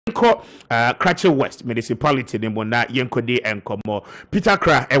yenko Krachi West municipality ni mona yenko de enkomo Peter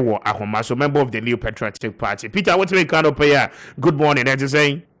Kra ewo ahoma so member of the New Patriotic Party. Peter, what we kind of pay? Good morning, as you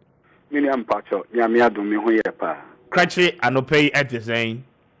saying. Miniam Pacho, Yamia do me who pa. Krachi anopay at the saying.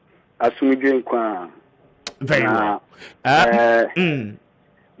 Asumidwen kwa. Very well.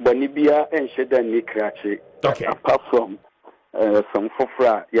 Bonibia and Sheda ni Krachi. Okay. Apart from some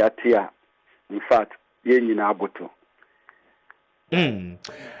fofra yatia. In fact, yen aboto.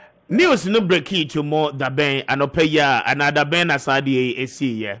 News no break to more da ben anopay ya another ben asadi AC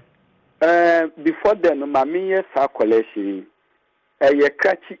yeah. Before then, mami ye sa collection. Ye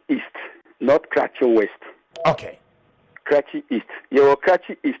Krachi East, not Krachi West. Okay. Krachi East. You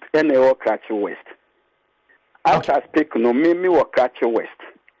Krachi East and you Krachi West. As I speak, no me wa Krachi West.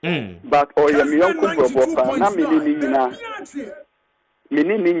 But you uncle Bobo na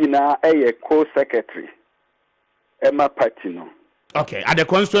mini na a co-secretary. Emma Patino. Okay, at the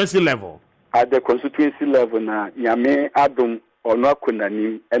constituency level. At the constituency level na Yame Adam or no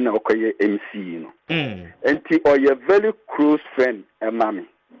kunanim and Okoye MCE no. And or your very close friend Emami.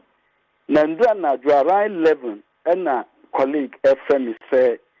 Nandra na dry level and a colleague FM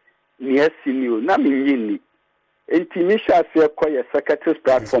say near senior na mini. Intimisha say koye secretary's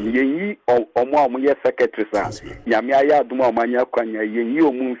platform ye or more ye secretary sa. Yami aya duma manya kwanya ye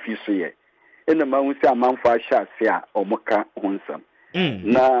omu fiso ye. Ena ma say amanfa sha sia omoka honsam.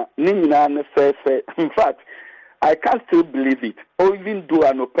 Na nina na say in fact I can't still believe it. Or even though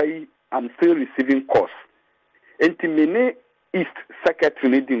I'm still receiving costs. Intimine East Secretary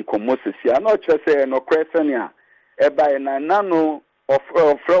needing commosis. I'm not just saying no question here. By na nano of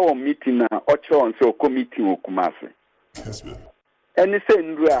flower meeting ocho on so committee o Kumasi. Kessben. Any say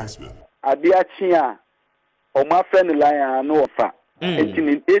ndua. Adia chia o ma friend line no offer.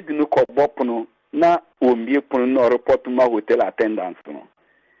 Intimine ed no ko bopono na ombie pono no report ma hotel attendance no.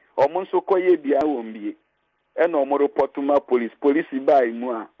 Omonso koye bia ombie. And no more potuma police by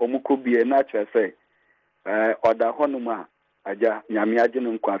mua omuko be na say oda honuma aja nyamiaje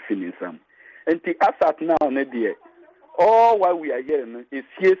nkwa finisam enti asat now na die all why we are here is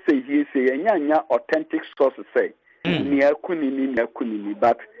here say nya authentic sources say ni akunini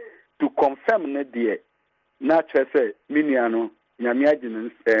but to confirm na die na say miniano nyamiaje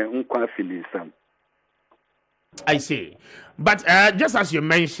nkwa finisam. I see. But just as you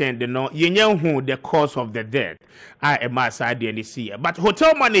mentioned, you know who the cause of the death, I am outside the NC. But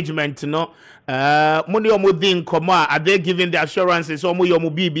hotel management, you know, money omudin koma, are they giving the assurances? Omu yomu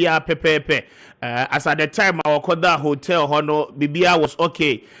bibia pepe. As at the time our Koda hotel, hono bibia was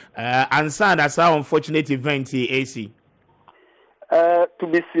okay. And sad as our unfortunate event, AC. To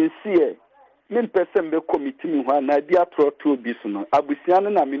be sincere. Min person be committee me ho na dia tro to bi so no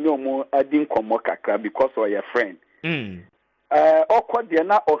abusian na me no mo adin komo kakra because of your friend okode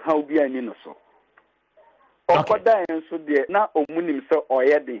na ohaw bi ani no so okoda enso de na omunim se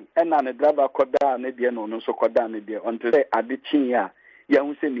oyede na ne driver koda na de no so koda na de until say adichin ya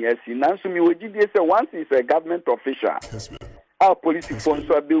hu se ne asi nanso mi wogidie say once is a government official our police force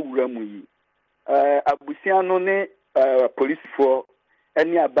so abewura mu yi abusian no ne police for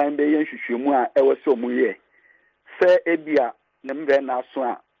any aban be yen hwehwemu a ewo se omuye se ebia na mbe na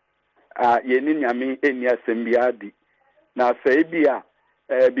aso a yeni nyame eni asembia di na se ebia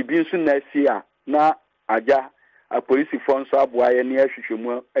bibi nso na asi a na aja a police force aboa ye ne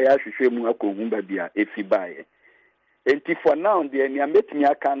ahwehwemu akohu ba bia efi bae enti for now the eni ametimi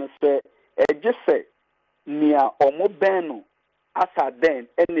aka no se eje se nia omo ben no asa den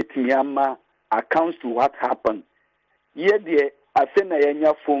enetimi ama accounts to what happened ye de I send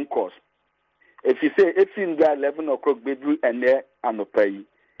a phone calls. If you say it's in the 11 o'clock bedroom and there I'm a pay.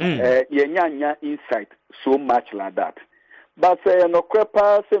 Yenya insight so much like that. But say no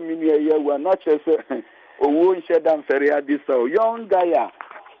crepa se mini we are not just won't share them feria this so young guy.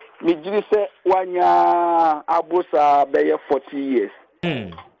 Me say wanya abusa be 40 years.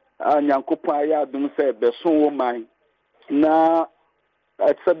 Nyankopa ya dum say be so woman. Na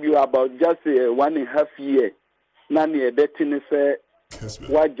accept you about just 1.5 years. Nani ebetini se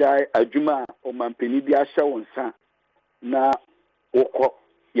wajai ajuma o mampeni bi ahya wonsa na wokọ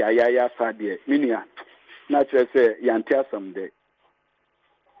ya sadie minia na chere se yanti asam de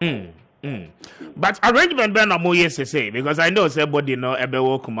But arrangement be na mo say because I know everybody know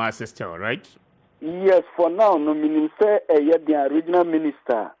ebewo Kumasi still, right? Yes, for now no minim say the original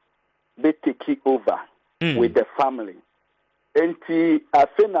minister be take over with the family enti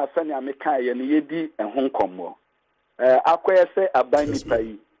afena afena ameka ye ne yedi ehun komo akwaya say abani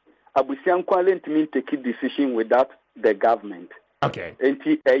pai abusian kwale ntimi take decision without the government. Okay.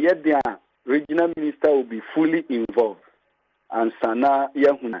 Enti the regional minister will be fully involved ansana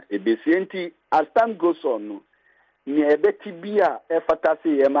yehuna ebesienti as time goes on no ni ebeti bia efata se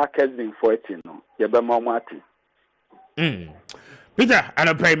ye ma Kessben 40 no ye be ma mati Peter I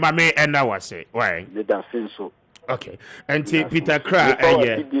don't pay mame and now say why the dancing so okay and Peter Kra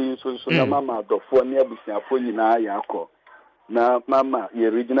so na mama dofo ne abusiafo nyina ya akọ na mama ye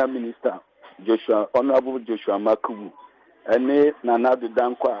regional minister Joshua Honorable Joshua Makubu ene Nana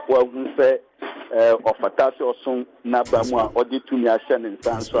Dankwa wa hu se ofatase osun na bamu a odetumi ahye ne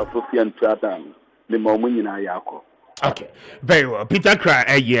nsanso afofia ntuadan ne mamu nyina ya akọ. Okay, very well. Peter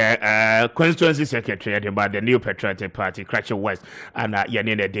Kra, constituency secretary about the New Patriotic Party, Krachi West, and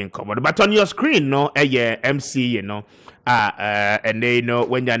Yanina didn't come. But on your screen, no, MC, you know, and they know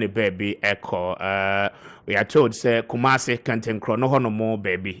when you're baby echo. We are told say Kumasi can't no hono more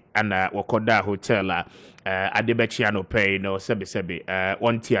baby, and Wakoda Hotel. Adebechiano pay no sebi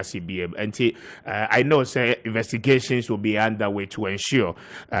one TRCBM and I know say investigations will be underway to ensure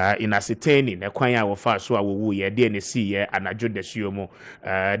in ascertaining a kwanya wo fa so awu ye de ne see ye anajo de suomo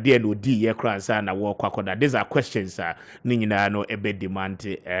de no di ye kransa na wo kwakoda. These are questions ni nyina no ebe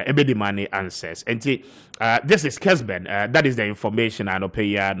demand answers and this is Kessben, that is the information I no pay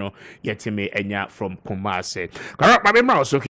ya no yetime enya from Kumasi. Correct, my